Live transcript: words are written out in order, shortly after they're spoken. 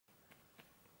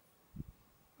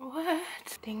What?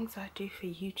 Things I do for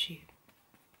YouTube.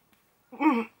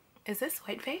 Is this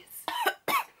white face?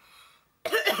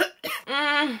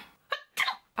 Oh,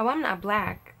 I'm not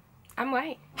black. I'm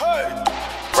white. Hey.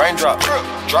 Raindrop,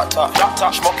 drop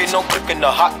top, smoking no cooking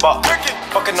the hot pot.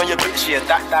 Fucking on your bitch, yeah,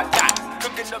 that.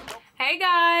 Cooking up. Hey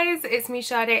guys, it's me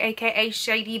Shadey, aka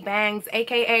ShadeyBangs,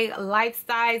 aka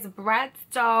Lifestyles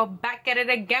Bradstall, back at it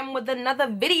again with another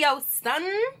video, son.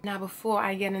 Now before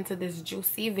I get into this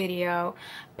juicy video,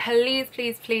 please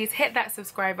hit that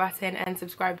subscribe button and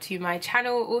subscribe to my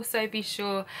channel. Also be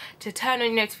sure to turn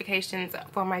on notifications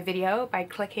for my video by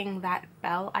clicking that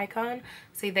bell icon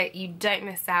so that you don't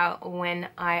miss out when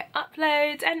I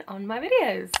upload and on my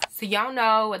videos. So y'all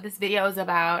know what this video is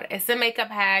about. It's a makeup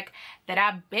hack that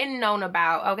I've been known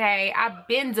about, okay? I've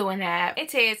been doing that.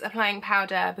 It is applying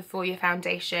powder before your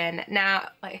foundation. Now,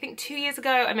 like, I think 2 years ago,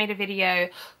 I made a video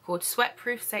called Sweat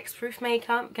Proof, Sex Proof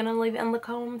Makeup. Gonna leave it in the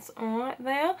comments right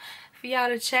there for y'all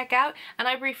to check out. And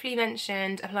I briefly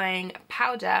mentioned applying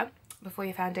powder before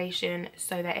your foundation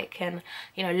so that it can,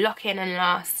 you know, lock in and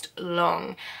last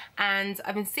long. And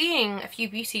I've been seeing a few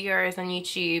beauty gurus on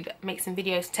YouTube make some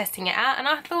videos testing it out, and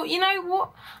I thought, you know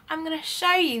what, I'm gonna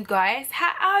show you guys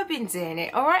how I've been doing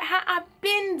it, alright? How I've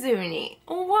been doing it,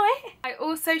 alright? I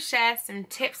also share some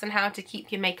tips on how to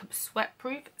keep your makeup sweat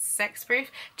proof, sex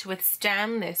proof, to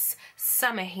withstand this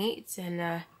summer heat,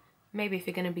 and maybe if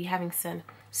you're gonna be having some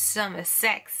summer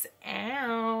sex.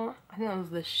 Ow, I think that was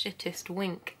the shittest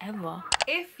wink ever.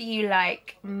 If you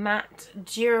like matte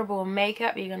durable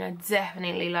makeup, you're gonna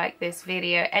definitely like this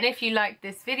video. And if you like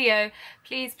this video,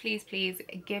 please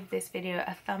give this video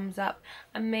a thumbs up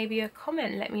and maybe a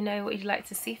comment. Let me know what you'd like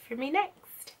to see from me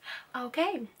next.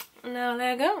 Okay, now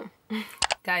there you go.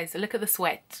 Guys, look at the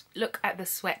sweat. Look at the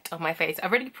sweat on my face.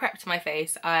 I've already prepped my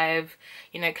face. I've,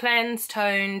 you know, cleansed,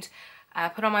 toned,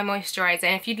 put on my moisturizer.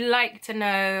 And if you'd like to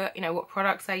know, you know, what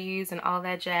products I use and all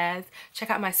their jazz, check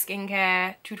out my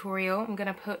skincare tutorial. I'm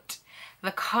gonna put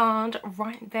the card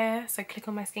right there, so click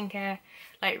on my skincare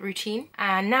like routine.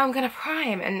 And now I'm gonna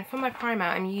prime, and for my primer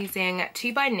I'm using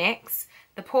 2 by NYX,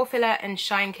 the Pore Filler and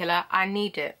Shine Killer. I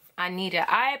need it.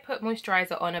 I put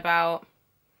moisturizer on about,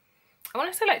 I want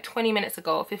to say like 20 minutes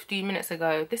ago or 15 minutes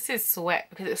ago. This is sweat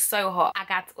because it's so hot. I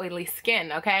got oily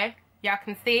skin, okay? Y'all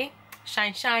can see,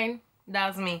 shine. That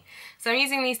was me. So I'm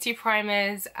using these 2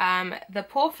 primers. The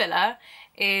Pore Filler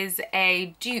is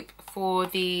a dupe for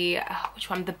the, which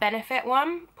one? The Benefit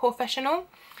one, Porefessional.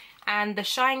 And the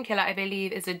Shine Killer, I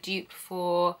believe, is a dupe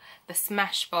for the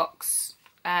Smashbox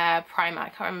primer. I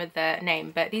can't remember the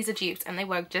name, but these are dupes and they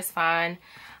work just fine.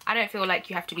 I don't feel like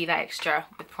you have to be that extra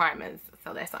with primers,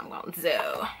 so that's what I'm going to do.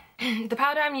 The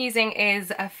powder I'm using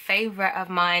is a favorite of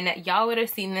mine. Y'all would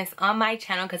have seen this on my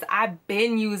channel because I've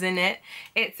been using it.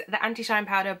 It's the Anti-Shine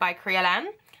powder by Kryolan.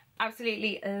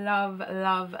 Absolutely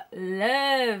love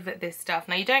this stuff.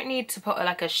 Now you don't need to put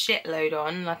like a shitload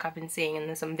on like I've been seeing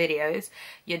in some videos.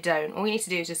 You don't. All you need to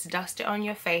do is just dust it on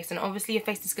your face, and obviously your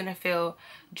face is going to feel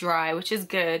dry, which is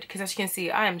good because as you can see,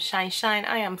 I am shine.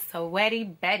 I am sweaty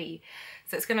Betty.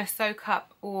 So it's going to soak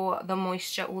up all the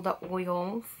moisture, all the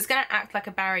oils. It's going to act like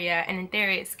a barrier, and in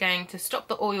theory it's going to stop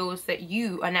the oils that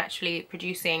you are naturally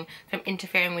producing from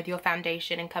interfering with your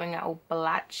foundation and coming out all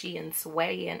blotchy and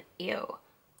sweaty and ew.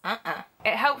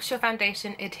 It helps your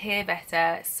foundation adhere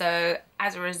better, so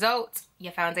as a result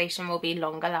your foundation will be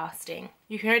longer lasting.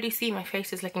 You can already see my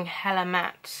face is looking hella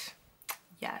matte.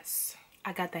 Yes,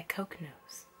 I got that coke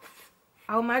nose.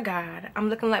 Oh my god, I'm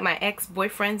looking like my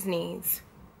ex-boyfriend's knees.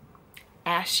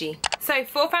 Ashy. So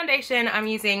for foundation I'm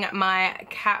using my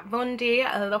Kat Von D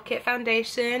Lock It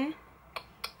foundation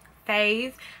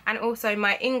phase, and also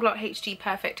my Inglot HD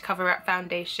Perfect Cover Up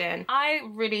foundation. I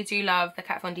really do love the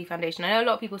Kat Von D foundation. I know a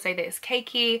lot of people say that it's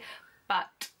cakey,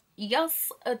 but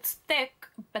yes, it's thick,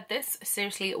 but this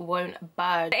seriously won't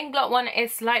budge. The Inglot one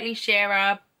is slightly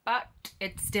sheerer, but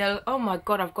it's still, oh my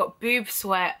god, I've got boob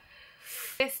sweat.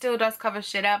 It still does cover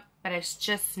shit up, but it's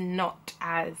just not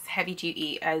as heavy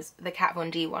duty as the Kat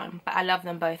Von D one. But I love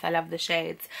them both. I love the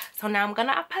shades. So now I'm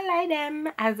gonna apply them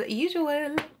as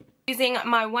usual. Using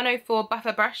my 104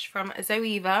 buffer brush from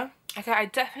Zoeva. Okay, I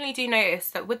definitely do notice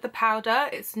that with the powder,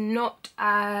 it's not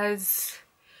as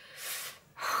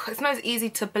easy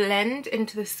to blend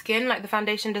into the skin. Like the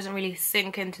foundation doesn't really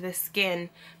sink into the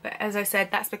skin. But as I said,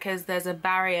 that's because there's a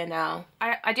barrier now.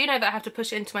 I do know that I have to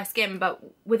push it into my skin, but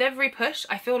with every push,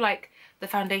 I feel like the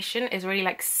foundation is really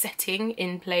like setting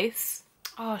in place.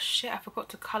 Oh shit, I forgot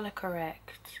to color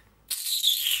correct.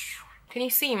 Can you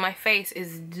see my face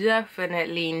is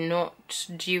definitely not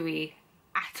dewy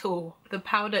at all. The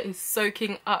powder is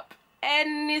soaking up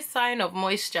any sign of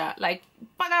moisture. Like,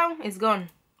 bang, it's gone.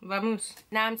 Vamos.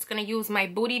 Now I'm just gonna use my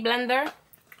booty blender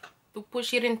to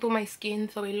push it into my skin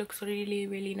so it looks really,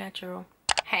 really natural.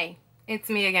 Hey, it's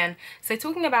me again. So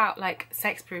talking about like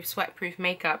sex proof, sweat proof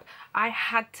makeup, I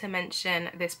had to mention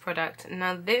this product.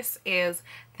 Now this is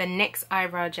the NYX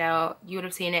eyebrow gel. You would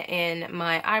have seen it in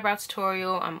my eyebrow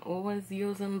tutorial. I'm always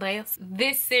using this.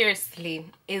 This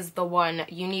seriously is the one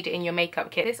you need in your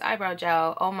makeup kit. This eyebrow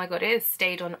gel, oh my god, it has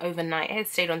stayed on overnight. It has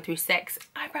stayed on through sex.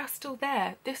 Eyebrows still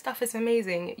there. This stuff is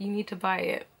amazing. You need to buy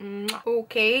it.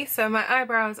 Okay, so my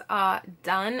eyebrows are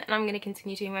done and I'm going to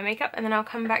continue doing my makeup and then I'll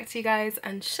come back to you guys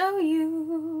and show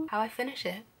you how I finish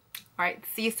it. Alright,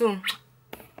 see you soon.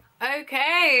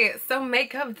 Okay, so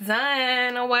makeup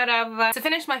done or whatever. To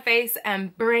finish my face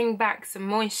and bring back some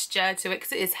moisture to it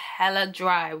because it is hella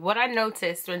dry. What I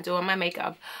noticed when doing my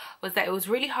makeup was that it was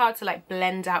really hard to like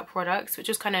blend out products, which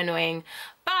was kind of annoying.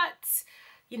 But,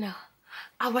 you know,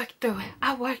 I worked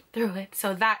through it.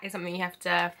 So that is something you have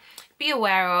to be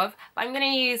aware of. But I'm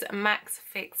going to use Max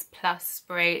Fix Plus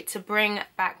spray to bring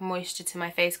back moisture to my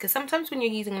face, because sometimes when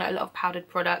you're using like a lot of powdered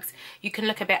products you can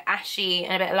look a bit ashy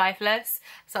and a bit lifeless.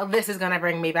 So this is going to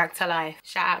bring me back to life.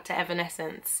 Shout out to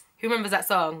Evanescence. Who remembers that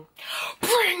song?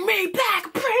 Bring me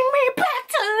back to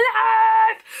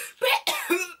life.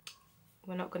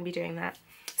 We're not going to be doing that.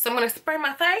 So I'm going to spray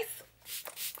my face.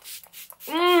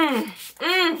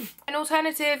 An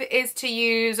alternative is to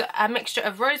use a mixture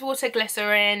of rose water,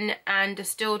 glycerin and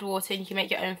distilled water. You can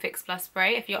make your own Fix Plus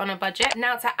spray if you're on a budget.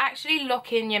 Now to actually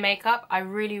lock in your makeup, I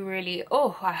highly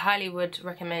would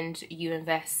recommend you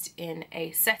invest in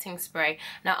a setting spray.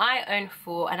 Now I own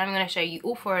 4 and I'm going to show you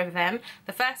all 4 of them.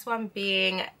 The first one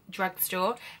being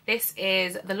drugstore. This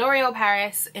is the L'Oreal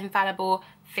Paris Infallible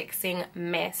Fixing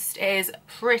Mist. It is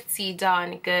pretty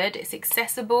darn good. It's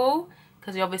accessible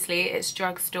because obviously it's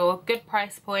drugstore, good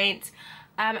price point.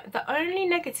 The only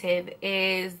negative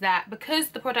is that because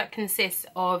the product consists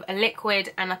of a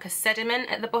liquid and like a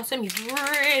sediment at the bottom, you've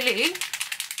really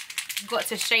got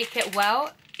to shake it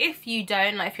well. If you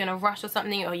don't, like if you're in a rush or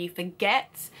something or you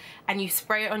forget and you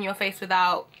spray it on your face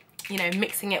without, you know,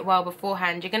 mixing it well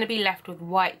beforehand, you're going to be left with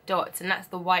white dots, and that's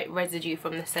the white residue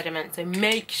from the sediment. So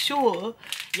make sure,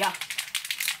 yeah,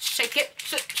 shake it,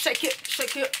 shake it.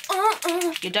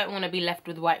 You don't want to be left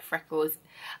with white freckles.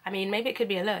 I mean, maybe it could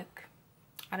be a look.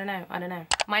 I don't know.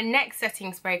 My next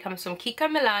setting spray comes from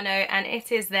Kiko Milano and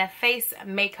it is their face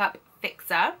makeup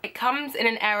fixer. It comes in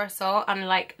an aerosol,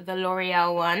 unlike the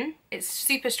L'Oreal one. It's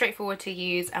super straightforward to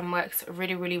use and works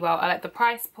really, really well. I like the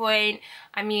price point.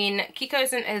 I mean, Kiko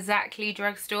isn't exactly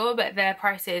drugstore, but their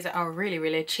prices are really,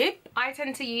 really cheap. I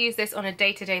tend to use this on a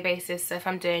day-to-day basis. So if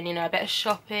I'm doing, you know, a bit of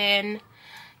shopping,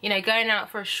 you know, going out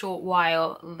for a short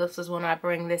while, this is when I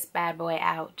bring this bad boy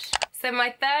out. So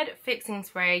my third fixing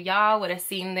spray, y'all would have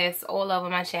seen this all over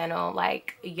my channel.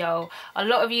 Like, yo, a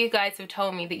lot of you guys have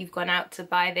told me that you've gone out to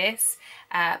buy this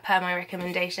per my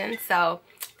recommendation. So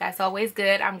that's always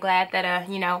good. I'm glad that,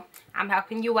 you know, I'm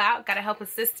helping you out. Gotta help a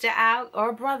sister out or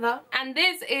a brother. And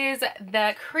this is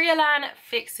the Kryolan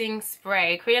Fixing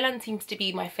Spray. Kryolan seems to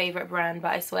be my favorite brand,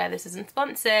 but I swear this isn't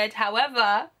sponsored.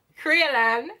 However,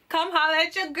 Kryolan, come holla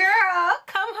at your girl,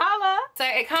 come holla. So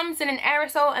it comes in an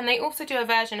aerosol and they also do a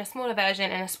version, a smaller version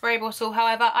in a spray bottle.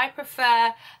 However, I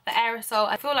prefer the aerosol.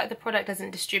 I feel like the product doesn't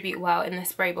distribute well in the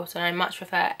spray bottle and I much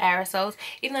prefer aerosols,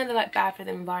 even though they're like bad for the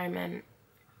environment.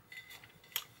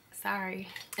 Sorry.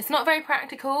 It's not very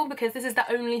practical because this is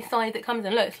the only size that comes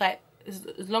in. Look, it's like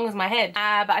as long as my head,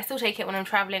 but I still take it when I'm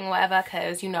traveling or whatever,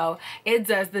 because you know it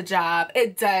does the job,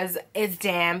 it does its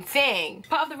damn thing.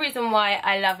 Part of the reason why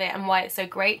I love it and why it's so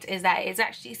great is that it's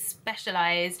actually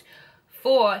specialized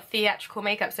for theatrical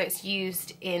makeup, so it's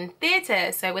used in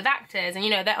theatre, so with actors, and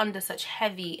you know they're under such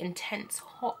heavy, intense,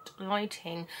 hot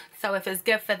lighting, so if it's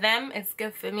good for them, it's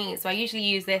good for me. So I usually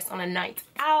use this on a night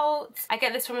out. I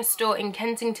get this from a store in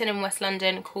Kensington in West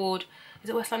London called, is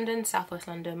it West London? Southwest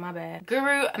London, my bad.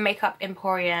 Guru Makeup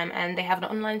Emporium, and they have an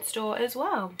online store as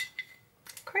well.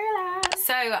 Kryolan.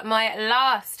 So my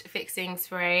last fixing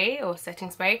spray or setting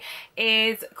spray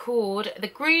is called the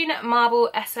Green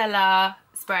Marble SLR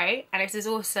spray, and it is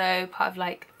also part of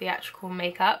like theatrical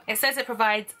makeup. It says it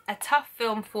provides a tough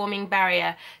film forming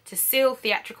barrier to seal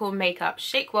theatrical makeup.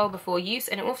 Shake well before use,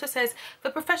 and it also says for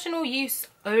professional use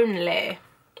only.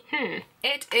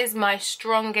 It is my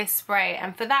strongest spray,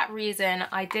 and for that reason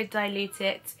I did dilute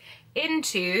it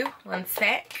into, one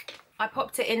sec, I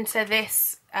popped it into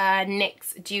this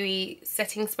NYX Dewy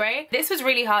Setting Spray. This was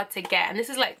really hard to get, and this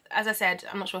is like, as I said,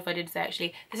 I'm not sure if I did say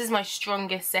actually, this is my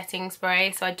strongest setting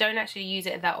spray, so I don't actually use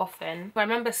it that often. But I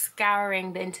remember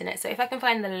scouring the internet, so if I can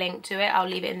find the link to it, I'll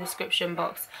leave it in the description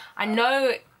box. I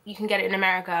know you can get it in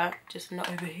America, just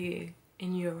not over here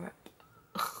in Europe.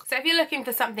 Ugh. So if you're looking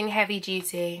for something heavy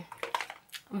duty,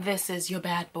 this is your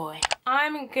bad boy.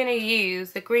 I'm gonna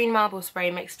use the green marble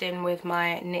spray mixed in with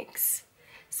my NYX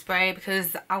spray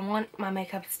because I want my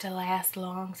makeup to last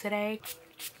long today.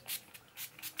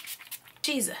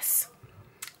 Jesus,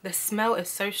 the smell is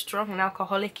so strong and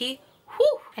alcoholic-y.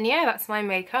 Whew. And yeah, that's my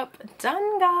makeup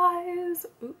done, guys.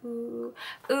 Ooh,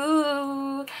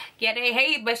 ooh. Yeah, they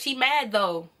hate, but she mad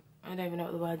though. I don't even know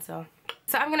what the words are.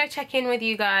 So I'm gonna check in with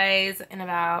you guys in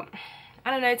about,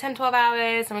 I don't know, 10-12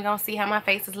 hours, and we're gonna see how my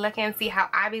face is looking, see how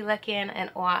I be looking and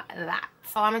all that.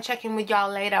 So I'm gonna check in with y'all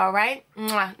later, alright?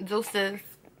 Deuces.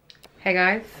 Hey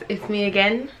guys, it's me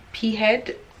again,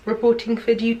 P-Head, reporting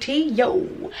for duty.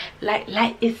 Yo,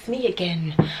 light, it's me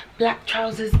again. Black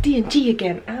trousers, D&G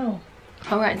again, ow.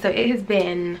 Alright, so it has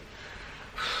been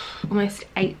almost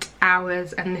 8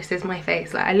 hours and this is my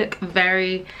face. Like, I look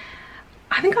very,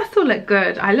 I think I still look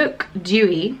good. I look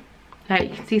dewy. Like,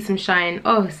 you can see some shine.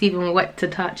 Oh, it's even wet to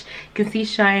touch. You can see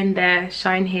shine there,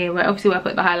 shine here. Where obviously where I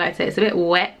put the highlighter, it's a bit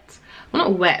wet. Well,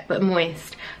 not wet, but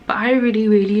moist. But I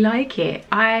really like it.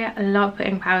 I love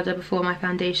putting powder before my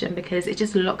foundation because it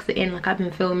just locks it in. Like, I've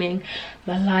been filming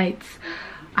the lights.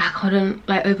 I couldn't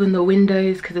like open the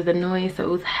windows because of the noise, so it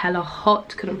was hella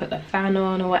hot. Couldn't put the fan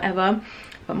on or whatever.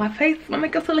 But my face, my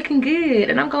makeup's still looking good,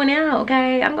 and I'm going out,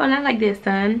 okay? I'm going out like this,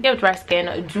 son. Your dry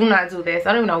skin, do not do this.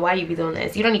 I don't even know why you be doing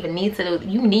this. You don't even need to do,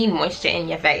 you need moisture in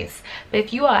your face. But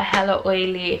if you are hella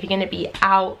oily, if you're gonna be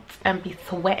out and be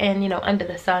sweating, you know, under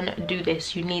the sun, do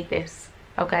this. You need this,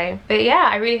 okay? But yeah,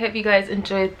 I really hope you guys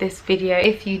enjoyed this video.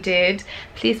 If you did,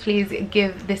 please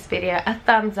give this video a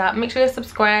thumbs up. Make sure you're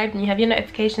subscribed and you have your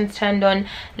notifications turned on.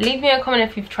 Leave me a comment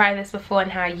if you've tried this before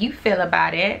and how you feel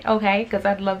about it, okay? Because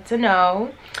I'd love to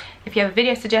know. If you have a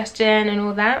video suggestion and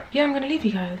all that. Yeah, I'm gonna leave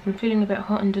you guys. I'm feeling a bit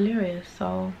hot and delirious,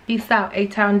 so peace out.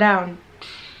 A-Town down.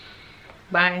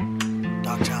 Bye.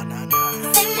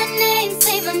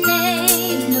 Say my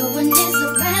name, no one